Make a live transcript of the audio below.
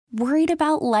Worried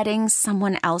about letting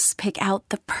someone else pick out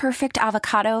the perfect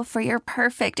avocado for your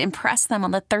perfect impress them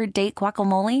on the third date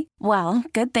guacamole? Well,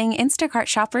 good thing Instacart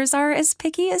shoppers are as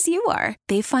picky as you are.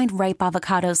 They find ripe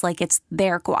avocados like it's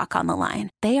their guac on the line.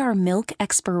 They are milk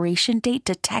expiration date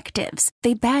detectives.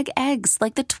 They bag eggs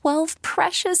like the 12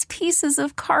 precious pieces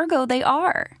of cargo they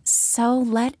are. So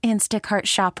let Instacart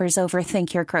shoppers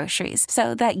overthink your groceries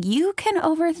so that you can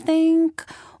overthink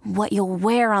what you'll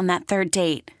wear on that third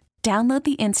date. Download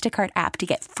the Instacart app to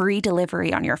get free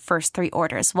delivery on your first 3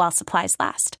 orders while supplies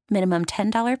last. Minimum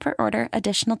 $10 per order.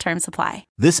 Additional terms apply.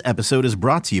 This episode is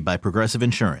brought to you by Progressive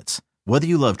Insurance. Whether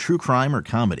you love true crime or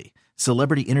comedy,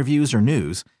 celebrity interviews or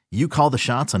news, you call the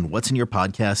shots on what's in your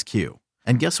podcast queue.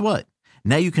 And guess what?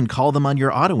 Now you can call them on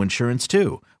your auto insurance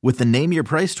too with the Name Your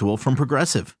Price tool from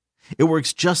Progressive. It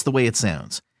works just the way it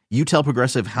sounds. You tell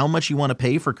Progressive how much you want to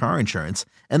pay for car insurance,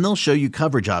 and they'll show you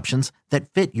coverage options that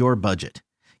fit your budget.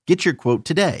 Get your quote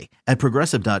today at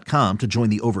Progressive.com to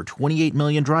join the over 28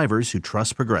 million drivers who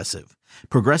trust Progressive.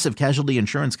 Progressive Casualty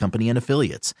Insurance Company and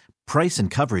Affiliates. Price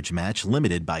and coverage match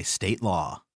limited by state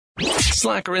law.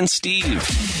 Slacker and Steve.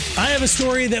 I have a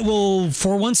story that will,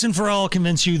 for once and for all,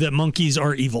 convince you that monkeys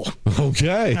are evil.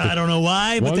 Okay. I don't know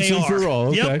why, but once they are. Once and for all,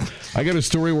 okay. Yep. I got a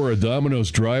story where a Domino's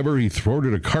driver, he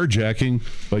thwarted a carjacking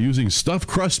by using stuffed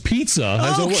crust pizza.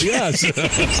 Yes.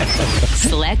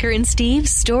 Slacker and Steve,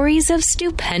 stories of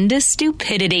stupendous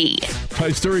stupidity.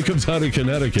 My story comes out of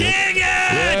Connecticut. Dang it!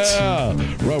 Yeah.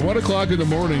 Around 1 o'clock in the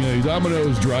morning, a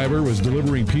Domino's driver was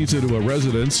delivering pizza to a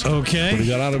residence. Okay. When he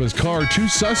got out of his car, 2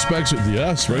 suspects,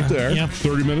 yes, right there,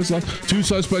 30 minutes left, 2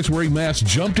 suspects wearing masks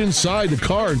jumped inside the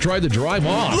car and tried to drive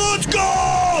off. Let's go!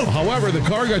 However, the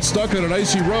car got stuck on an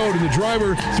icy road and the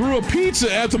driver threw a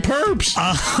pizza at the perps.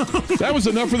 That was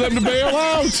enough for them to bail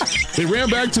out. They ran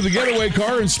back to the getaway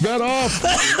car and sped off.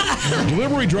 The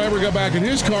delivery driver got back in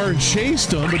his car and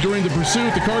chased him, but during the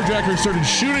pursuit, the carjacker started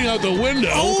shooting out the window.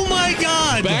 Oh my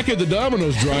God! Back at the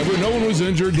Domino's driver, no one was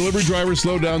injured. Delivery driver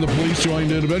slowed down. The police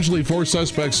joined in. Eventually, 4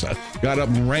 suspects got up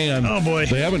and ran. Oh boy!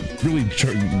 They haven't really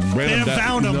They haven't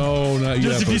found him. No, not yet.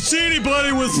 Just if you see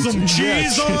anybody with some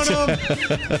cheese on them,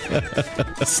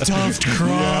 stuffed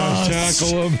crust. Yeah,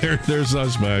 tackle them. They're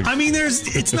suspects. I mean,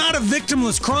 it's not a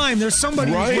victimless crime. There's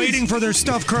somebody who's waiting for their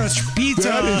stuffed crust pizza.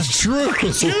 That is true.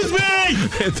 Excuse me.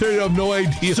 They have no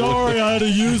idea. Sorry, I had to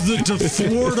use it to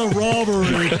thwart a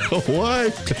robbery.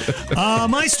 What?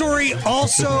 My story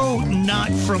also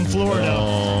not from Florida.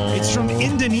 Oh. It's from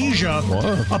Indonesia.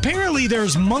 What? Apparently,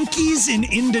 there's monkeys in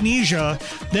Indonesia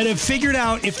that have figured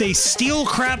out if they steal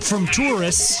crap from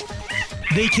tourists,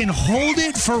 they can hold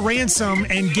it for ransom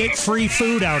and get free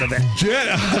food out of it. Get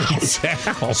out of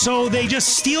town. So they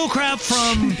just steal crap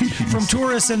from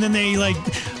tourists and then they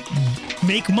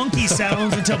make monkey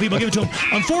sounds until people give it to him.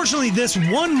 Unfortunately, this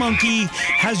one monkey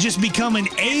has just become an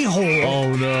a-hole.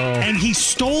 Oh, no. And he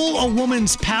stole a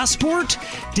woman's passport,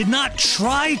 did not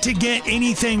try to get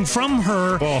anything from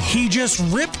her. Oh. He just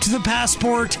ripped the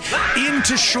passport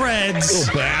into shreds.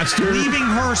 Little bastard. Leaving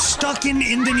her stuck in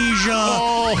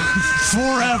Indonesia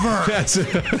forever. That's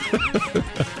it.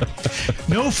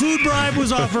 No food bribe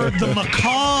was offered. The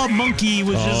macaw monkey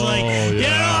was just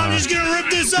I'm just going to rip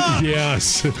this up.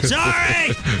 Yes. Sorry.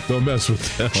 Don't mess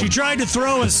with them. She tried to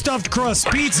throw a stuffed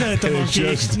crust pizza at the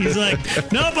monkey. He's like,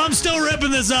 nope, I'm still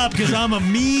ripping this up because I'm a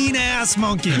mean-ass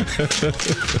monkey.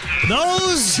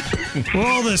 Those were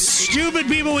all the stupid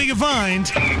people we could find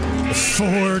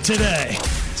for today.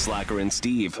 Slacker and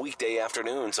Steve, weekday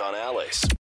afternoons on Alice.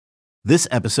 This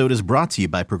episode is brought to you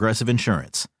by Progressive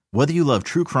Insurance. Whether you love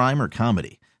true crime or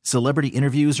comedy, celebrity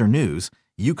interviews or news,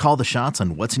 you call the shots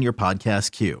on what's in your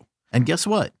podcast queue. And guess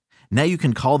what? Now you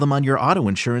can call them on your auto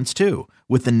insurance too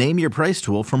with the Name Your Price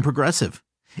tool from Progressive.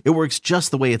 It works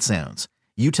just the way it sounds.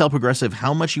 You tell Progressive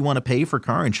how much you want to pay for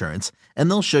car insurance, and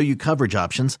they'll show you coverage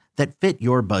options that fit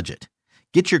your budget.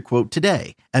 Get your quote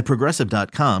today at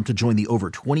Progressive.com to join the over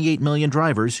 28 million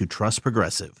drivers who trust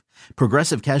Progressive.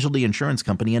 Progressive Casualty Insurance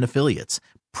Company and Affiliates.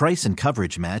 Price and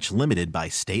coverage match limited by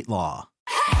state law.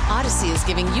 Odyssey is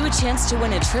giving you a chance to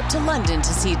win a trip to London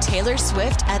to see Taylor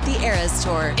Swift at the Eras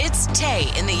Tour. It's Tay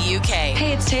in the UK.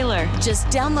 Hey, it's Taylor. Just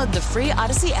download the free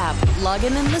Odyssey app, log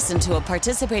in and listen to a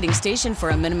participating station for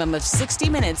a minimum of 60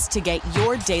 minutes to get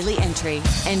your daily entry.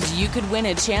 And you could win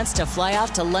a chance to fly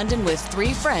off to London with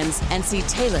 3 friends and see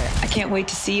Taylor. I can't wait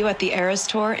to see you at the Eras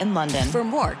Tour in London. For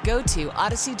more, go to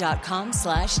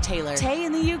odyssey.com/Taylor. Tay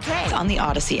in the UK. On the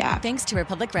Odyssey app. Thanks to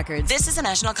Republic Records. This is a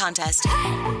national contest.